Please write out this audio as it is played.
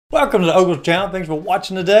Welcome to the Ogles channel. Thanks for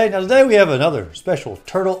watching today. Now today we have another special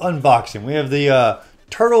turtle unboxing. We have the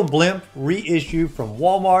Turtle Blimp reissue from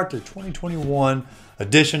Walmart, the 2021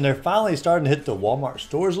 edition. They're finally starting to hit the Walmart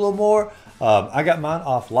stores a little more. I got mine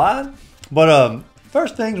offline, but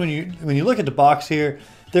first things when you look at the box here,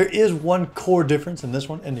 there is one core difference in this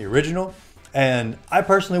one and the original. And I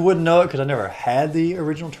personally wouldn't know it because I never had the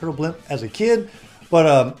original Turtle Blimp as a kid,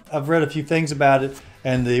 but I've read a few things about it,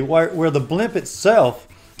 and where the blimp itself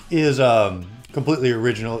is completely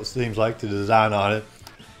original, it seems like, the design on it.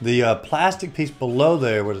 The plastic piece below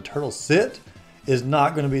there where the turtles sit is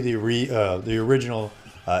not going to be the original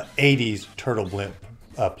 80s Turtle Blimp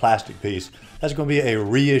plastic piece. That's going to be a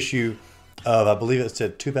reissue of, I believe it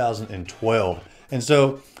said 2012. And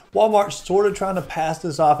so Walmart's sort of trying to pass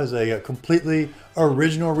this off as a completely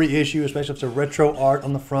original reissue, especially if it's a retro art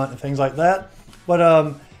on the front and things like that.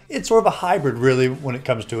 But it's sort of a hybrid, really, when it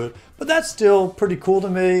comes to it. But that's still pretty cool to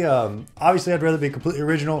me. Obviously, I'd rather be completely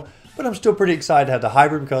original, but I'm still pretty excited to have the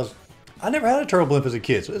hybrid because I never had a Turtle Blimp as a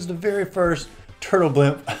kid. So this is the very first Turtle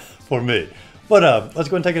Blimp for me. But let's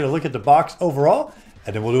go and take a look at the box overall,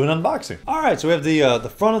 and then we'll do an unboxing. All right, so we have the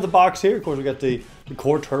front of the box here. Of course, we got the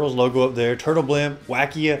core Turtles logo up there. Turtle Blimp,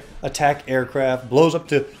 wacky attack aircraft, blows up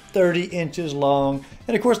to 30 inches long.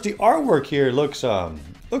 And of course, the artwork here looks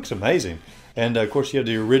amazing. And of course, you have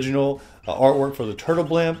the original artwork for the Turtle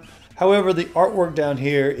Blimp. However, the artwork down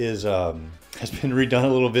here is has been redone a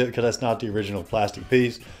little bit because that's not the original plastic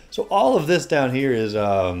piece. So all of this down here is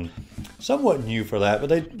somewhat new for that, but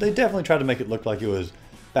they definitely tried to make it look like it was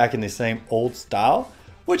back in the same old style,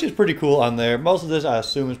 which is pretty cool on there. Most of this, I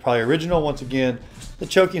assume, is probably original. Once again, the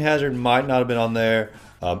choking hazard might not have been on there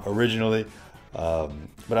originally,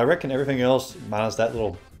 but I reckon everything else, minus that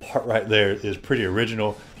little part right there, is pretty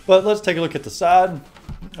original. But let's take a look at the side.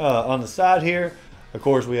 On the side here, of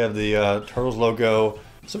course, we have the Turtles logo,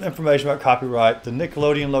 some information about copyright. The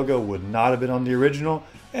Nickelodeon logo would not have been on the original,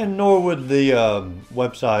 and nor would the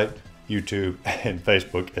website, YouTube, and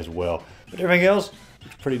Facebook as well. But everything else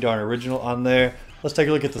is pretty darn original on there. Let's take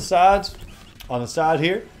a look at the sides. On the side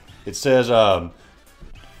here, it says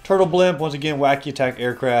Turtle Blimp, once again, wacky attack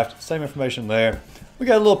aircraft. Same information there. We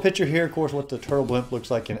got a little picture here, of course, what the Turtle Blimp looks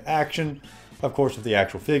like in action. Of course, with the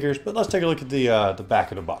actual figures, but let's take a look at the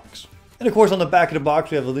back of the box. And of course, on the back of the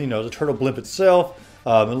box, we have the Turtle Blimp itself,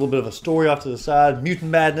 a little bit of a story off to the side.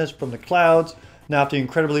 Mutant madness from the clouds. Now, with the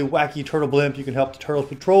incredibly wacky Turtle Blimp, you can help the Turtles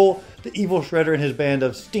patrol the evil Shredder and his band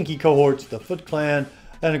of stinky cohorts, the Foot Clan,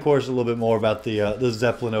 and of course, a little bit more about the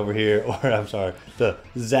Zeppelin over here, or I'm sorry, the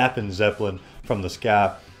Zappin' Zeppelin from the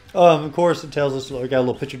sky. Of course, it tells us, we got a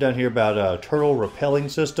little picture down here about a turtle repelling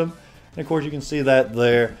system. And of course, you can see that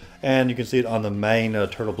there, and you can see it on the main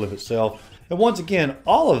Turtle Blimp itself. And once again,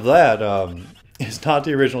 all of that is not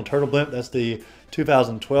the original Turtle Blimp. That's the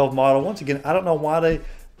 2012 model. Once again, I don't know why they,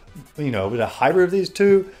 with a hybrid of these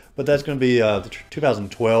two, but that's going to be the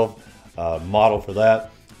 2012 model for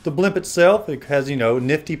that. The blimp itself, it has,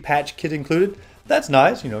 nifty patch kit included. That's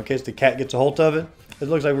nice, in case the cat gets a hold of it. It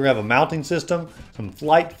looks like we're going to have a mounting system, some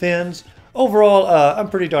flight fins. Overall, I'm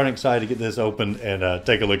pretty darn excited to get this open and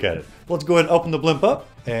take a look at it. Let's go ahead and open the blimp up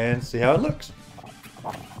and see how it looks.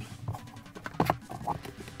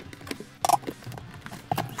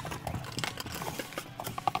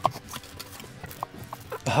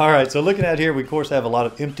 All right, so looking at here, we of course have a lot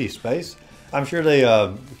of empty space. I'm sure they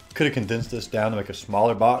could have condensed this down to make a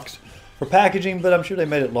smaller box for packaging, but I'm sure they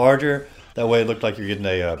made it larger. That way it looked like you're getting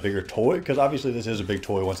a bigger toy, because obviously this is a big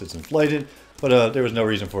toy once it's inflated. But there was no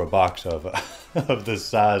reason for a box of, of this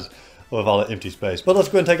size with all the empty space. But let's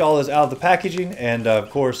go ahead and take all this out of the packaging and,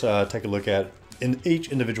 of course, take a look at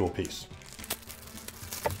each individual piece.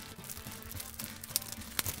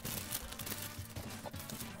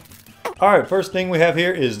 All right, first thing we have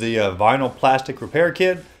here is the vinyl plastic repair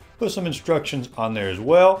kit. Put some instructions on there as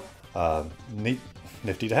well.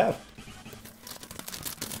 Nifty to have.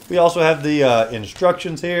 We also have the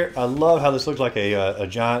instructions here. I love how this looks like a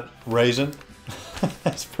giant raisin.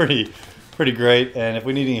 That's pretty great. And if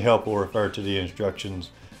we need any help, we'll refer to the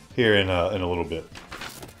instructions here in a little bit.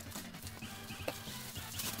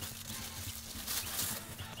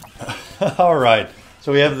 All right.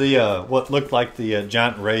 So we have the what looked like the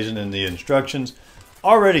giant raisin in the instructions.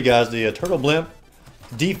 Already, guys, the Turtle Blimp,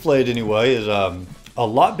 deflated anyway, is a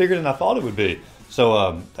lot bigger than I thought it would be.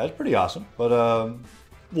 So that's pretty awesome. But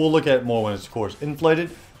we'll look at it more when it's, of course,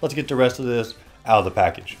 inflated. Let's get the rest of this out of the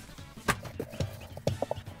package.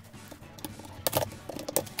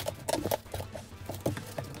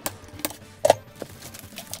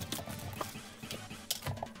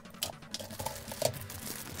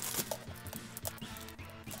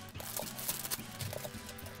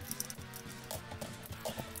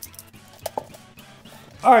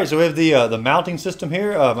 All right, so we have the mounting system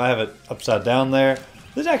here. I have it upside down there.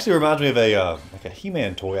 This actually reminds me of a like a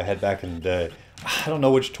He-Man toy I had back in the day. I don't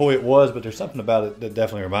know which toy it was, but there's something about it that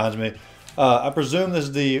definitely reminds me. I presume this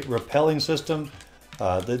is the rappelling system.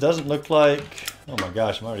 That doesn't look like. Oh my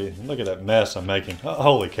gosh! I'm already look at that mess I'm making. Oh,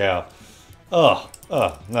 holy cow! No.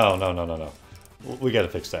 We got to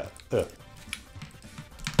fix that. Ugh.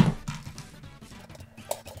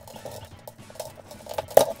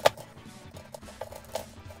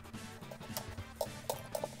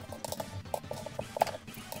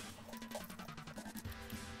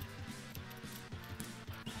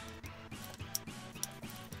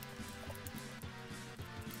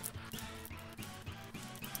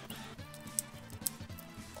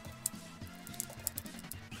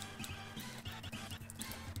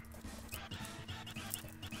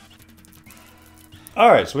 All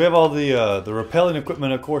right, so we have all the rappelling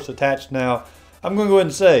equipment, of course, attached now. I'm going to go ahead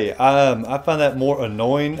and say I find that more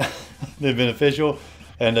annoying than beneficial,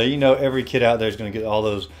 and you know, every kid out there is going to get all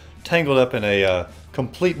those tangled up in a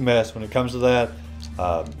complete mess when it comes to that.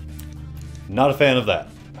 Not a fan of that.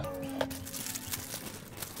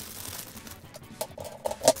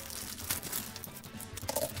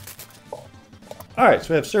 All right,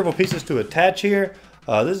 so we have several pieces to attach here.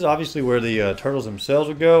 This is obviously where the turtles themselves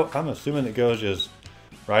would go. I'm assuming it goes just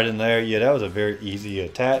right in there. Yeah, that was a very easy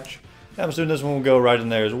attach. I'm assuming this one will go right in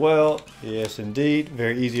there as well. Yes, indeed.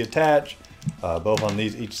 Very easy attach. Both on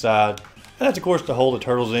these each side. And that's, of course, to hold the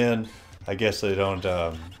turtles in. I guess they don't,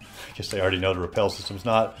 I guess they already know the rappel system's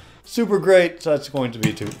not super great. So that's going to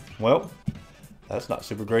be too, well, that's not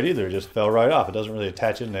super great either. It just fell right off. It doesn't really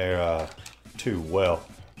attach in there too well.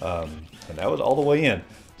 And that was all the way in.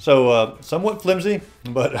 So somewhat flimsy,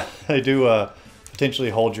 but they do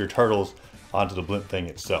potentially hold your turtles onto the blimp thing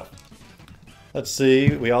itself. Let's see,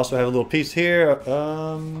 we also have a little piece here.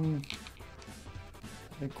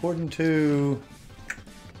 According to,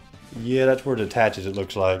 yeah, that's where it attaches, it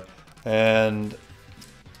looks like. And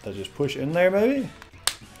does it just push in there maybe?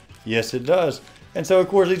 Yes, it does. And so, of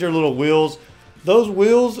course, these are little wheels. Those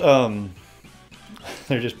wheels,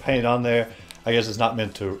 they're just painted on there. I guess it's not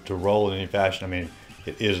meant to roll in any fashion. I mean,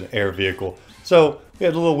 it is an air vehicle. So we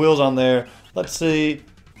have the little wheels on there. Let's see,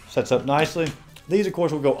 sets up nicely. These, of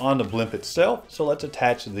course, will go on the blimp itself. So let's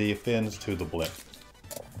attach the fins to the blimp.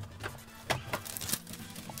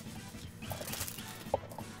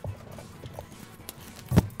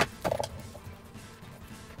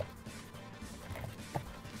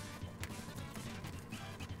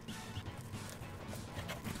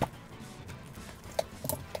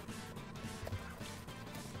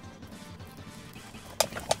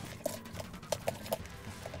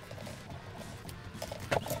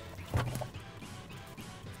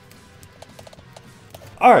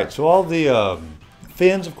 All right, so all the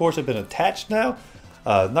fins, of course, have been attached now.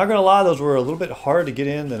 Not gonna lie, those were a little bit harder to get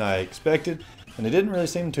in than I expected, and they didn't really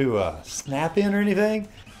seem to snap in or anything.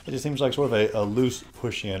 It just seems like sort of a loose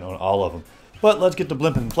push in on all of them. But let's get the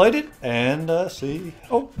blimp inflated and see.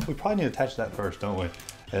 Oh, we probably need to attach that first, don't we?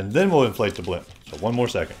 And then we'll inflate the blimp. So one more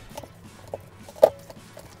second.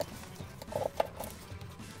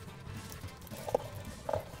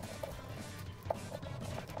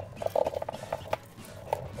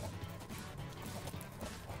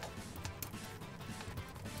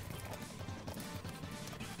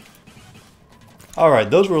 All right,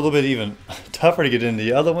 those were a little bit even tougher to get into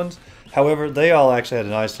the other ones. However, they all actually had a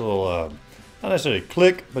nice little, not necessarily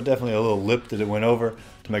click, but definitely a little lip that it went over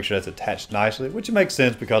to make sure that's attached nicely, which makes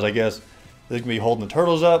sense because I guess they're going to be holding the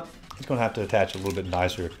turtles up. It's going to have to attach a little bit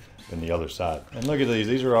nicer than the other side. And look at these.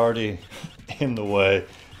 These are already in the way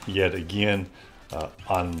yet again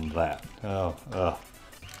on that.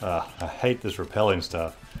 I hate this rappelling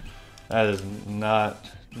stuff. That is not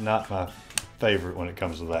my favorite when it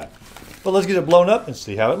comes to that. But let's get it blown up and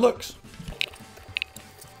see how it looks.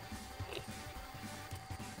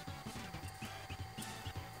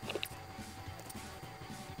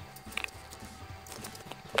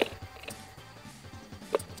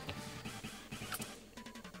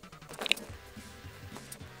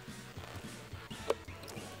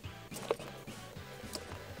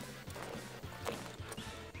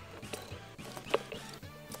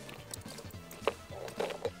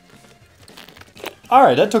 All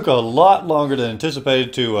right, that took a lot longer than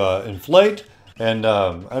anticipated to inflate. And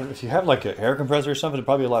if you have like an air compressor or something, it'd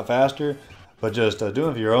probably be a lot faster. But just doing it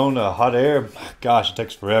with your own hot air, gosh, it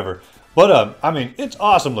takes forever. But I mean, it's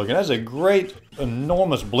awesome looking. That's a great,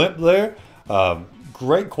 enormous blimp there.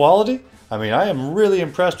 Great quality. I mean, I am really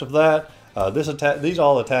impressed with that. These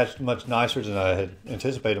all attached much nicer than I had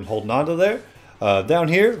anticipated them holding onto there. Down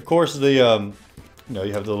here, of course, you have the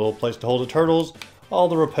little place to hold the turtles. all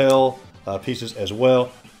the rappel pieces as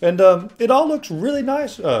well. And it all looks really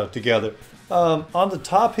nice together. On the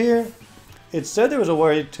top here, it said there was a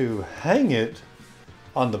way to hang it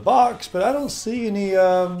on the box, but I don't see any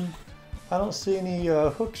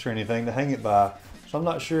hooks or anything to hang it by. So I'm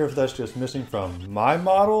not sure if that's just missing from my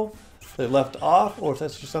model they left off, or if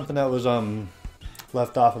that's just something that was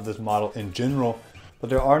left off of this model in general. But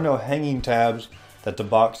there are no hanging tabs that the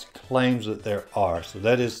box claims that there are. So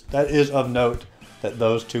that is of note that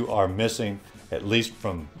those two are missing, at least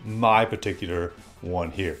from my particular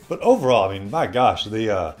one here. But overall, I mean, my gosh,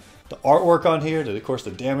 the artwork on here, of course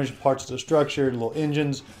the damaged parts of the structure, the little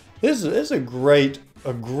engines, this is a great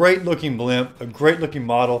looking blimp, a great looking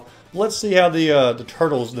model. Let's see how the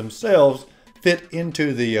turtles themselves fit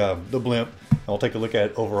into the blimp, and we'll take a look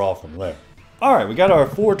at it overall from there. All right, we got our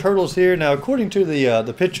 4 turtles here. Now, according to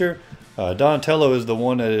the picture, Donatello is the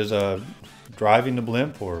one that is driving the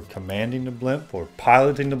blimp, or commanding the blimp, or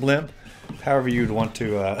piloting the blimp, however you'd want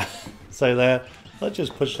to say that. Let's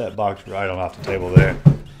just push that box right on off the table there.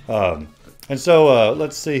 And so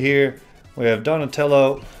let's see here. We have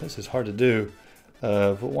Donatello. This is hard to do.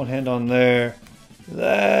 Put one hand on there.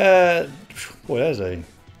 Boy,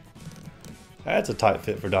 that's a tight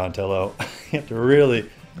fit for Donatello. You have to really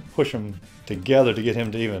push them together to get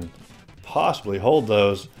him to even possibly hold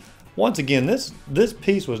those. Once again, this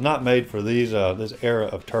piece was not made for these this era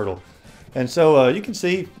of turtle, and so you can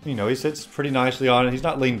see, you know, he sits pretty nicely on it. He's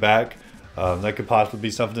not leaned back. That could possibly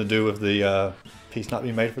be something to do with the piece not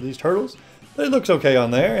being made for these turtles, but it looks okay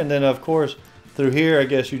on there. And then of course through here, I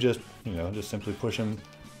guess you just simply push them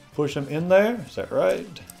in there. Is that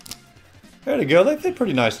right? There they go. They fit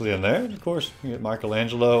pretty nicely in there. And of course, you get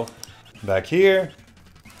Michelangelo back here.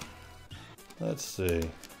 Let's see.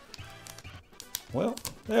 Well,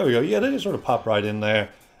 there we go. Yeah, they just sort of pop right in there.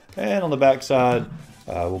 And on the back side,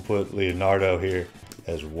 we'll put Leonardo here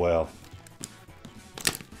as well.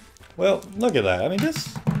 Well, look at that. I mean,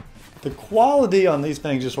 the quality on these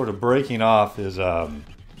things just sort of breaking off is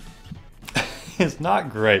it's not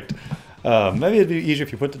great. Maybe it'd be easier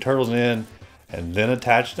if you put the turtles in and then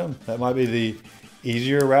attached them. That might be the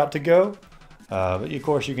easier route to go. But of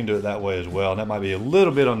course you can do it that way as well. And that might be a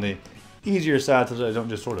little bit on the easier side so they don't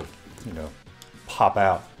just sort of, pop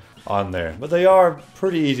out on there. But they are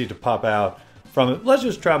pretty easy to pop out from it. Let's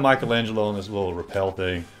just try Michelangelo on this little rappel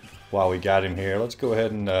thing while we got him here. Let's go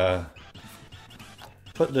ahead and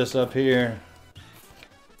put this up here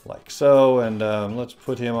like so. And let's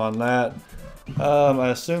put him on that. I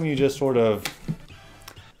assume you just sort of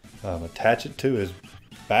attach it to his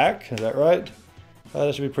back. Is that right?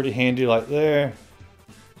 That should be pretty handy like there.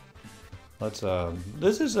 Let's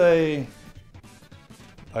this is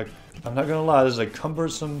I'm not gonna lie, this is a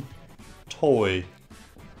cumbersome toy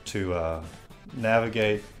to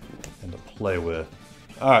navigate and to play with.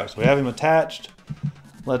 All right, so we have him attached.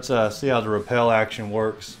 Let's see how the rappel action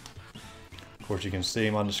works. Of course, you can see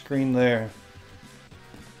him on the screen there.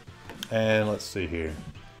 And let's see here.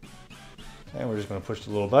 And we're just gonna push the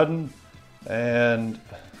little button. And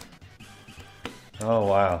oh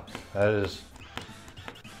wow, that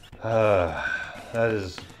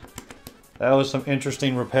was some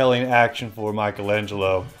interesting rappelling action for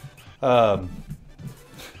Michelangelo. You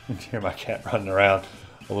can hear my cat running around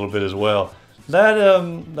a little bit as well.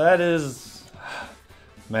 That is,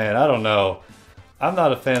 man, I don't know. I'm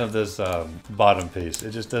not a fan of this bottom piece.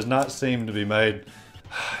 It just does not seem to be made.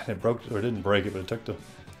 It broke, or didn't break it, but it took the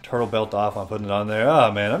turtle belt off on putting it on there.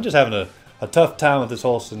 Oh man, I'm just having a tough time with this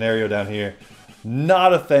whole scenario down here.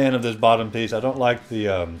 Not a fan of this bottom piece. I don't like the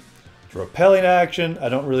rappelling action. I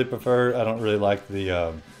don't really like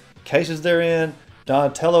the cases they're in.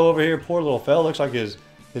 Donatello over here, poor little fella, looks like his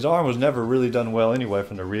arm was never really done well anyway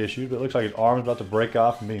from the reissue, but it looks like his arm's about to break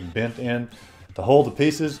off and being bent in to hold the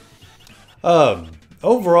pieces.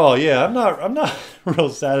 Overall, yeah, I'm not real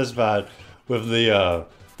satisfied with the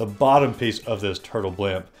bottom piece of this turtle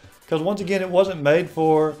blimp, because once again, it wasn't made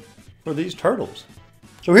for these turtles.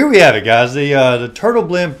 So here we have it, guys, the turtle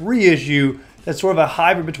blimp reissue. That's sort of a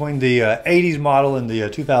hybrid between the 80s model and the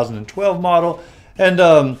 2012 model.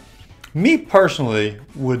 And me personally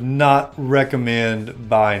would not recommend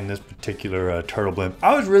buying this particular turtle blimp.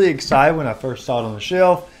 I was really excited when I first saw it on the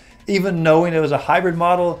shelf. Even knowing it was a hybrid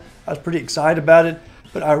model, I was pretty excited about it.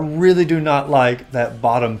 But I really do not like that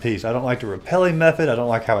bottom piece. I don't like the rappelling method. I don't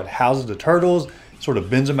like how it houses the turtles. It sort of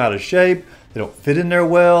bends them out of shape. They don't fit in there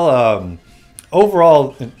well.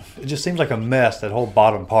 Overall, it just seems like a mess, that whole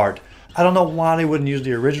bottom part. I don't know why they wouldn't use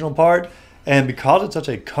the original part, and because it's such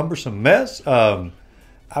a cumbersome mess, I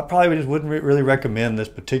probably just wouldn't really recommend this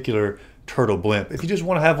particular Turtle Blimp. If you just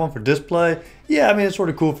want to have one for display, yeah, I mean, it's sort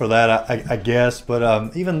of cool for that, I guess.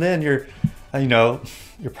 But even then, you're probably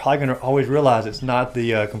going to always realize it's not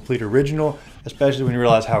the complete original, especially when you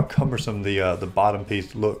realize how cumbersome the bottom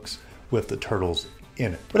piece looks with the turtles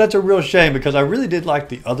in it. But that's a real shame, because I really did like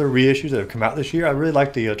the other reissues that have come out this year. I really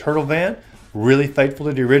like the Turtle Van, really faithful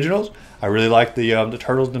to the originals. I really like the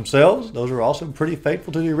turtles themselves. Those are also pretty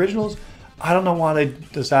faithful to the originals. I don't know why they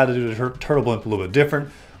decided to do the Turtle Blimp a little bit different,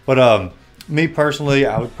 but me personally,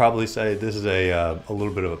 I would probably say this is a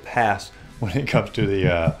little bit of a pass when it comes to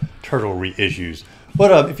the turtle reissues.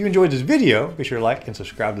 But if you enjoyed this video, be sure to like and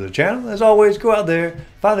subscribe to the channel. As always, go out there,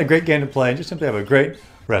 find a great game to play, and just simply have a great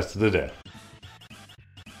rest of the day.